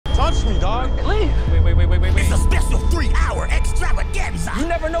touch me, dog. Leave. Wait. It's a special 3-hour extravaganza. You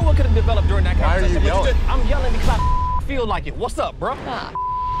never know what could have developed during that Why are you conversation. yelling? I'm yelling because I feel like it. What's up, bro?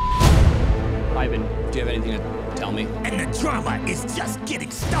 Ivan, do you have anything to tell me? And the drama is just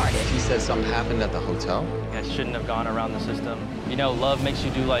getting started. He said something happened at the hotel. I shouldn't have gone around the system. You know, love makes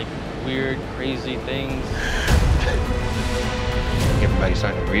you do, like, weird, crazy things. Everybody's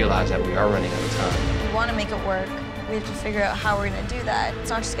starting to realize that we are running out of time. We want to make it work. We have to figure out how we're going to do that. It's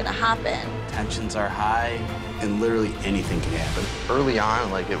not just going to happen. Tensions are high, and literally anything can happen. Early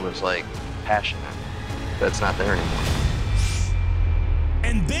on, like, it was, like, passionate. But it's not there anymore.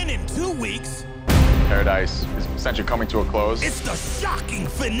 And then in 2 weeks, Paradise is essentially coming to a close. it's the shocking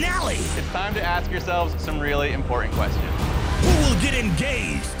finale. It's time to ask yourselves some really important questions. Who will get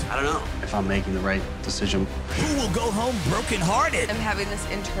engaged? I don't know if I'm making the right decision. Who will go home brokenhearted? I'm having this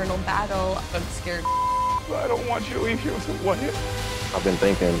internal battle. I'm scared. I don't want you to leave here with a what if. I've been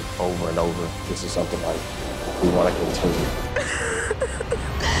thinking over and over, this is something like we want to continue.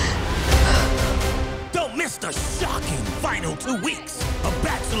 Don't miss the shocking final 2 weeks of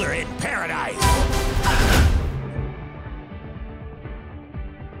Bachelor in Paradise.